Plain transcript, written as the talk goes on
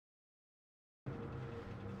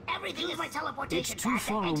Everything is my teleportation It's too pad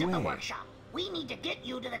far that exit the away. workshop. We need to get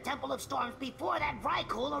you to the Temple of Storms before that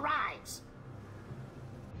Vrykul arrives.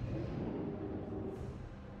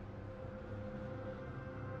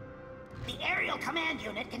 The aerial command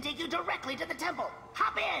unit can take you directly to the temple.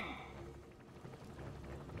 Hop in!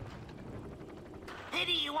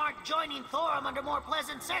 Pity you aren't joining Thorum under more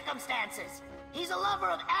pleasant circumstances. He's a lover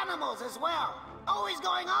of animals as well. Always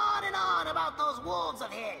going on and on about those wolves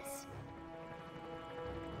of his.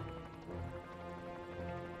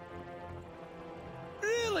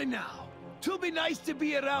 Really now? 'Twill be nice to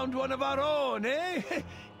be around one of our own, eh?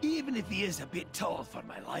 Even if he is a bit tall for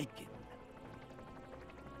my liking.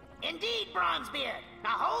 Indeed, Bronzebeard.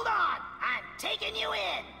 Now hold on. I'm taking you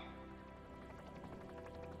in.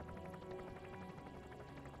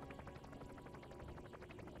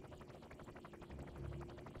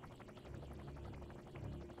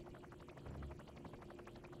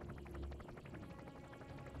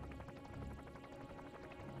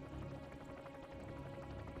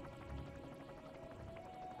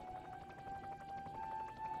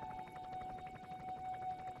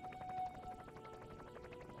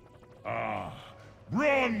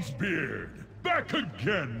 Bronzebeard! Back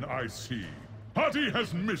again, I see. Hati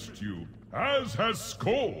has missed you, as has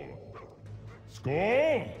Skull.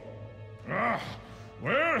 Skull?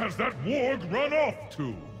 Where has that warg run off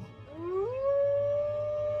to?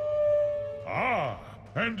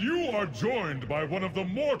 And you are joined by one of the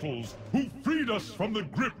mortals who freed us from the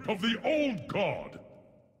grip of the old god.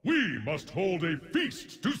 We must hold a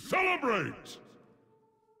feast to celebrate!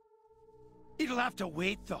 It'll have to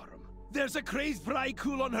wait, Thorum. There's a crazed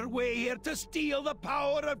Vrykul on her way here to steal the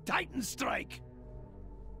power of Titan Strike.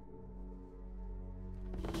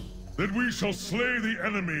 Then we shall slay the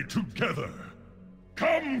enemy together.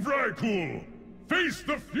 Come, Vrykul! Face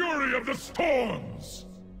the fury of the storms!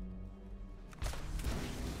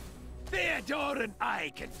 Theodore and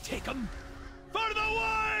I can take him for the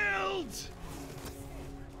wild!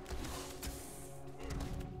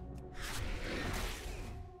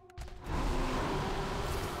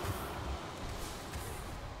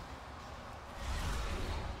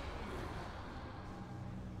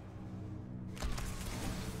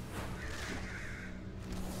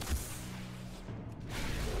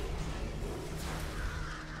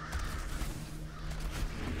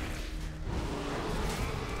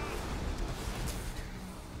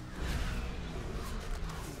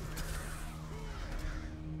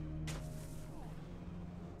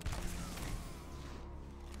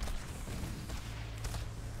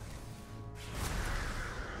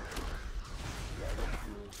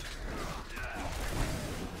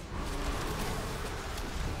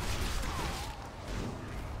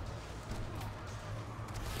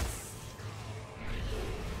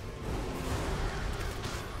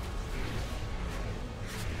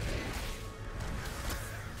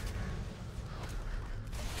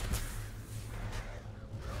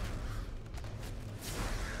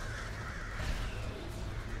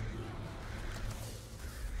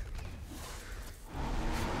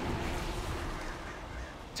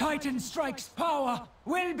 Titan Strike's power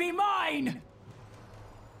will be mine!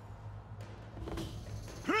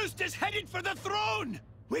 Proust is headed for the throne!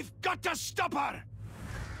 We've got to stop her!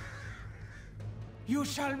 You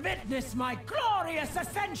shall witness my glorious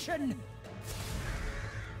ascension!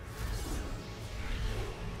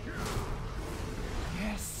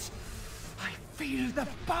 Yes, I feel the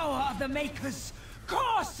power of the Makers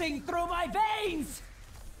coursing through my veins!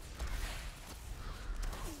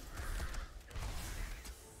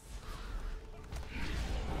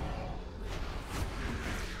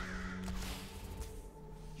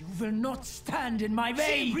 You will not stand in my way!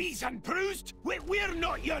 Say reason, Proust! We're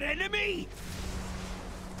not your enemy!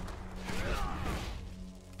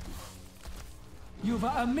 You've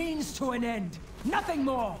a means to an end, nothing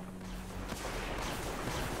more!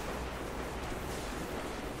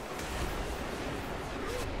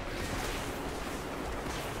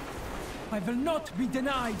 I will not be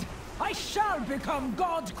denied! I shall become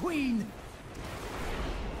God Queen!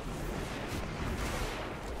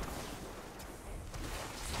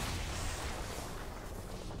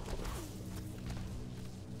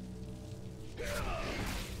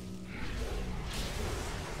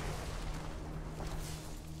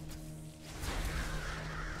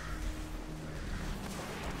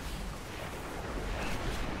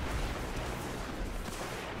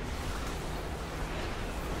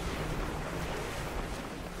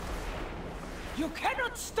 You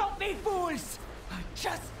cannot stop me, fools! I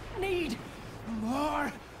just need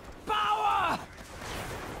more power!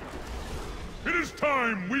 It is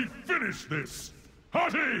time we finish this!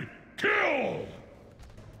 Hati, kill!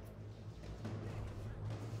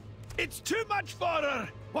 It's too much for her!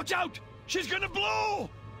 Watch out! She's gonna blow!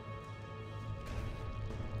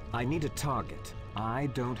 I need a target. I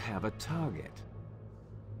don't have a target.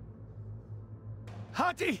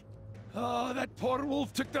 Hattie! Oh, that poor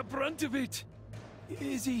wolf took the brunt of it.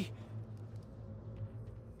 Is he?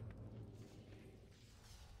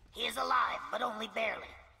 He is alive, but only barely.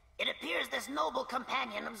 It appears this noble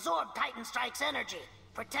companion absorbed Titan Strike's energy,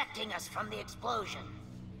 protecting us from the explosion.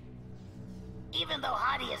 Even though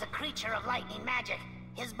Hadi is a creature of lightning magic,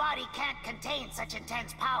 his body can't contain such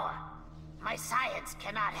intense power. My science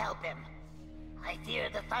cannot help him. I fear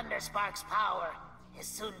the Thunder Spark's power is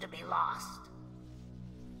soon to be lost.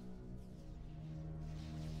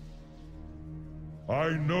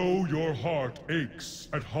 I know your heart aches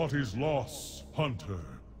at Hati's loss, Hunter,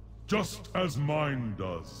 just as mine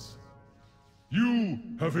does. You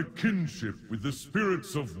have a kinship with the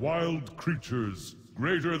spirits of wild creatures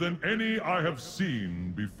greater than any I have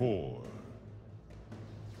seen before.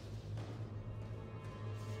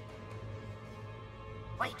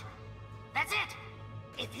 Wait, that's it!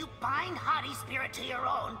 If you bind Hadi's spirit to your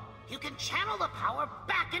own, you can channel the power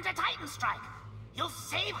back into Titan Strike. You'll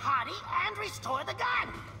save Hadi and restore the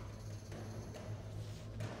gun!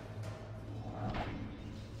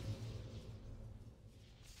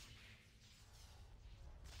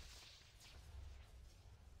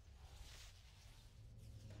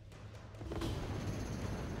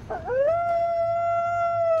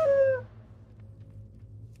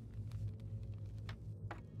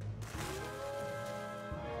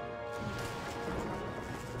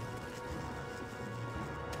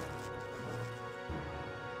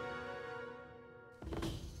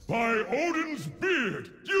 By Odin's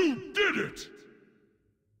beard, you did it!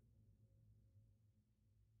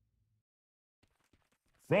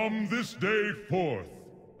 From this day forth,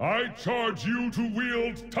 I charge you to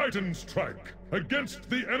wield Titan Strike against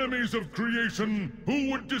the enemies of creation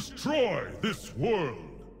who would destroy this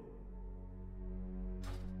world.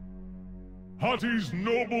 Hati's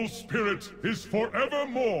noble spirit is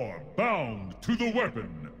forevermore bound to the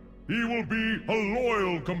weapon. He will be a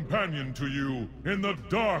loyal companion to you in the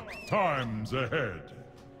dark times ahead.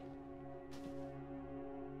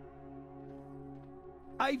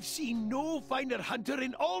 I've seen no finer hunter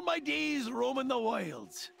in all my days roaming the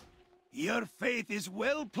wilds. Your faith is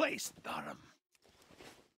well placed, Thorum.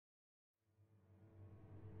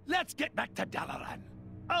 Let's get back to Dalaran.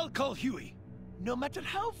 I'll call Huey. No matter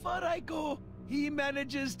how far I go, he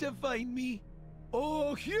manages to find me.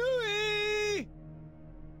 Oh, Huey!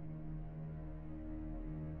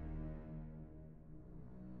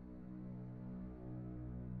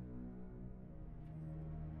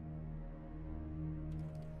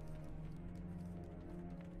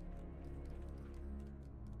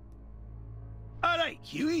 All right,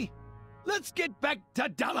 Huey. Let's get back to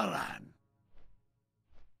Dalaran.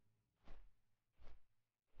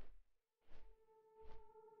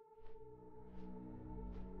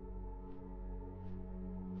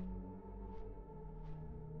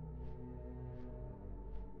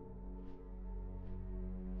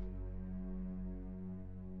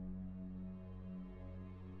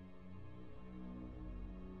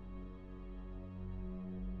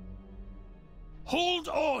 Hold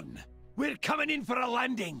on! We're coming in for a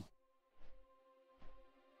landing!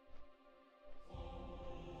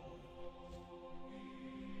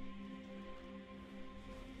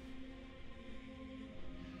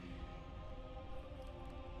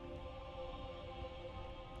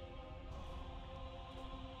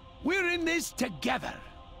 We're in this together!